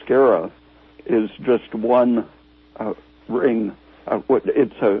cascara is just one ring.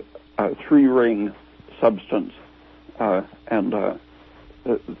 It's a 3-ring substance, and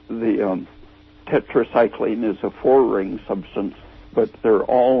the tetracycline is a 4-ring substance, but they're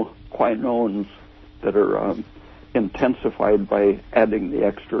all quinones that are intensified by adding the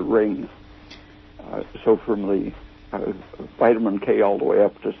extra ring. So from the vitamin K all the way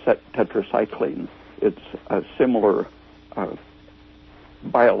up to tetracycline, it's a similar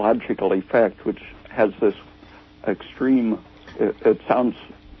biological effect, which has this extreme, it sounds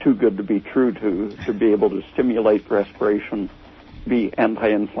too good to be true, to be able to stimulate respiration, be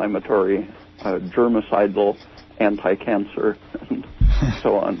anti-inflammatory, germicidal, anti-cancer, and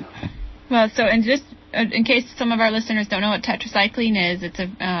so on. Well, so and just in case some of our listeners don't know what tetracycline is, it's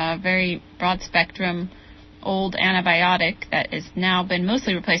a very broad spectrum old antibiotic that has now been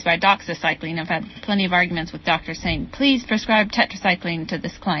mostly replaced by doxycycline. I've had plenty of arguments with doctors saying, please prescribe tetracycline to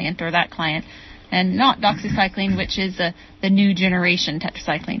this client or that client, and not doxycycline, which is the new generation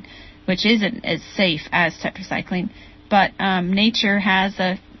tetracycline, which isn't as safe as tetracycline. But nature has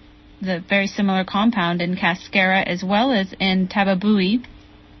the very similar compound in cascara as well as in tababui,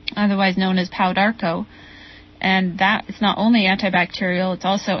 otherwise known as Paudarco. And that it's not only antibacterial, it's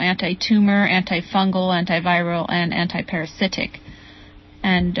also anti-tumor, antifungal, antiviral, and antiparasitic.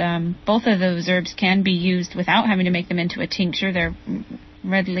 And both of those herbs can be used without having to make them into a tincture. They're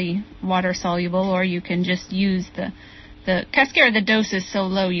readily water-soluble, or you can just use the cascara. The dose is so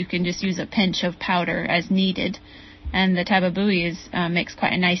low you can just use a pinch of powder as needed. And the tababui makes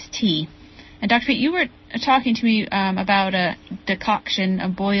quite a nice tea. And Dr. Peat, you were talking to me about a decoction, a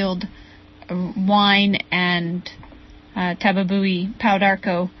boiled wine and tababui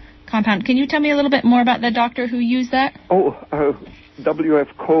Paudarco compound. Can you tell me a little bit more about the doctor who used that? W.F.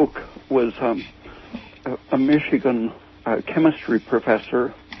 Koch was a Michigan chemistry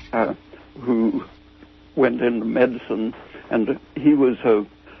professor who went into medicine, and he was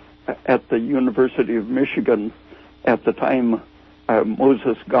at the University of Michigan at the time.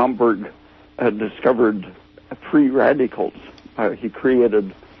 Moses Gomberg discovered free radicals. He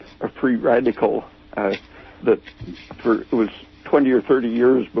created a free radical it was 20 or 30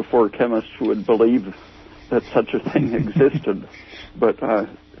 years before chemists would believe that such a thing existed. But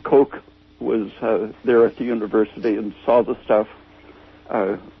Koch was there at the university and saw the stuff,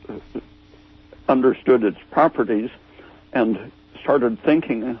 understood its properties, and started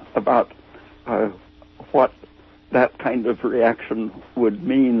thinking about what that kind of reaction would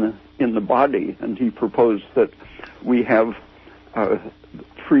mean in the body. And he proposed that we have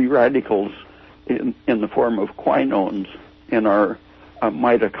free radicals in the form of quinones in our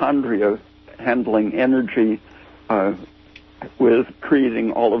mitochondria, handling energy with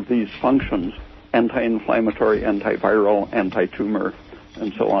creating all of these functions: anti-inflammatory, antiviral, anti-tumor,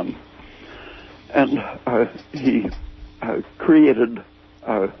 and so on. And he created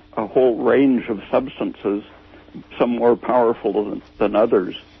a whole range of substances, some more powerful than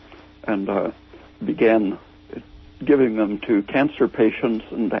others, and began giving them to cancer patients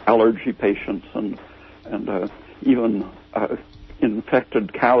and allergy patients and even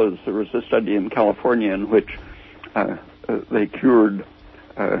infected cows. There was a study in California in which they cured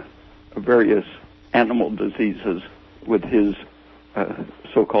various animal diseases with his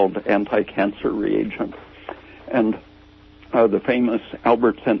so-called anti-cancer reagent. And the famous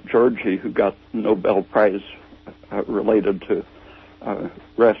Albert St. Georgi, who got the Nobel Prize related to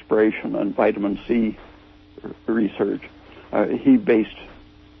respiration and vitamin C research, he based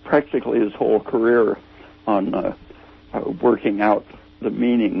practically his whole career on working out the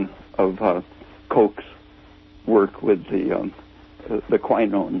meaning of Koch's work with the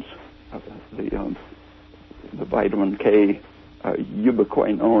quinones, the vitamin K.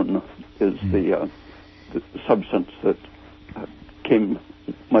 Ubiquinone is the substance that came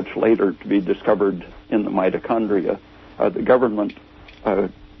much later to be discovered in the mitochondria. The government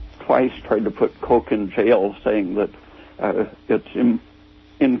twice tried to put Koch in jail, saying that it's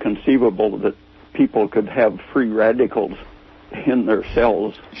inconceivable that people could have free radicals in their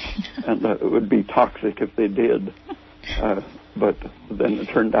cells, and it would be toxic if they did. But then it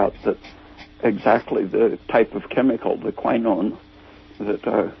turned out that exactly the type of chemical, the quinone,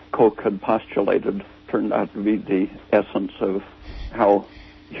 that Koch had postulated turned out to be the essence of how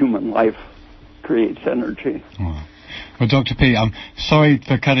human life creates energy. Oh. Well, Dr. Peat, I'm sorry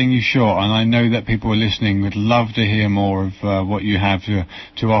for cutting you short, and I know that people who are listening would love to hear more of what you have to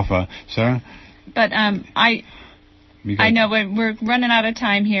offer. Sarah? But I know we're running out of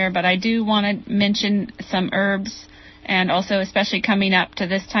time here, but I do want to mention some herbs, and also especially coming up to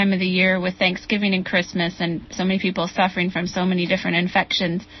this time of the year with Thanksgiving and Christmas and so many people suffering from so many different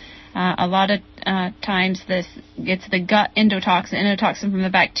infections. A lot of times it's the gut endotoxin from the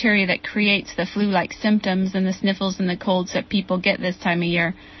bacteria that creates the flu-like symptoms and the sniffles and the colds that people get this time of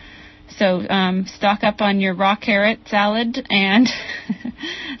year. So stock up on your raw carrot salad and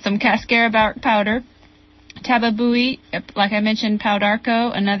some cascara bark powder. Tababui, like I mentioned,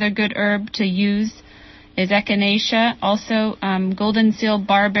 Paudarco, another good herb to use is echinacea. Also, golden seal,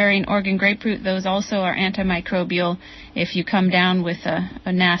 barberry, and Oregon grapefruit. Those also are antimicrobial if you come down with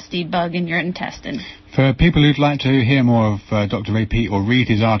a nasty bug in your intestine. For people who'd like to hear more of Dr. Ray Peat or read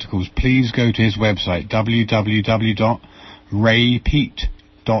his articles, please go to his website,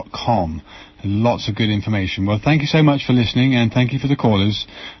 www.raypeat.com. Lots of good information. Well, thank you so much for listening, and thank you for the callers.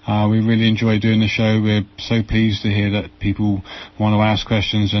 We really enjoy doing the show. We're so pleased to hear that people want to ask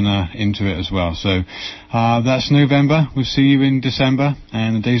questions and are into it as well. So that's November. We'll see you in December,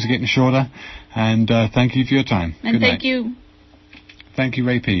 and the days are getting shorter. And thank you for your time. And good thank night. you. Thank you,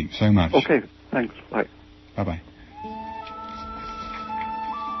 Ray Peat, so much. Okay, thanks. Bye. Bye-bye.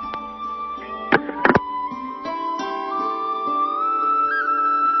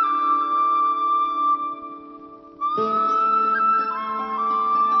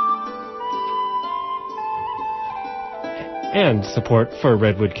 And support for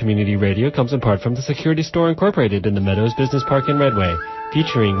Redwood Community Radio comes in part from the Security Store Incorporated in the Meadows Business Park in Redway,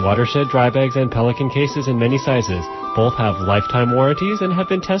 featuring watershed dry bags and Pelican cases in many sizes. Both have lifetime warranties and have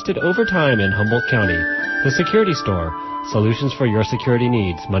been tested over time in Humboldt County. The Security Store, solutions for your security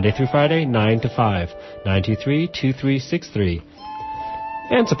needs, Monday through Friday, 9 to 5, 923-2363.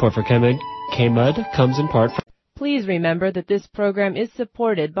 And support for K-Mud comes in part from... Please remember that this program is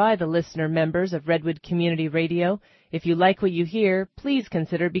supported by the listener members of Redwood Community Radio. If you like what you hear, please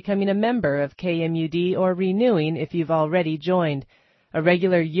consider becoming a member of KMUD or renewing if you've already joined. A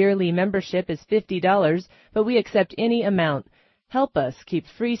regular yearly membership is $50, but we accept any amount. Help us keep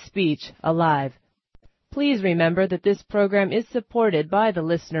free speech alive. Please remember that this program is supported by the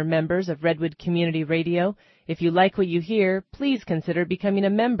listener members of Redwood Community Radio. If you like what you hear, please consider becoming a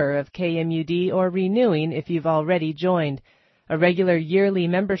member of KMUD or renewing if you've already joined. A regular yearly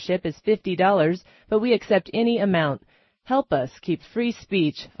membership is $50, but we accept any amount. Help us keep free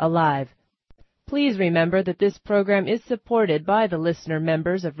speech alive. Please remember that this program is supported by the listener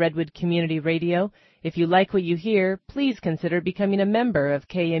members of Redwood Community Radio. If you like what you hear, please consider becoming a member of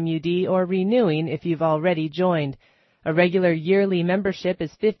KMUD or renewing if you've already joined. A regular yearly membership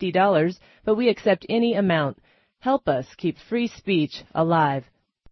is $50, but we accept any amount. Help us keep free speech alive.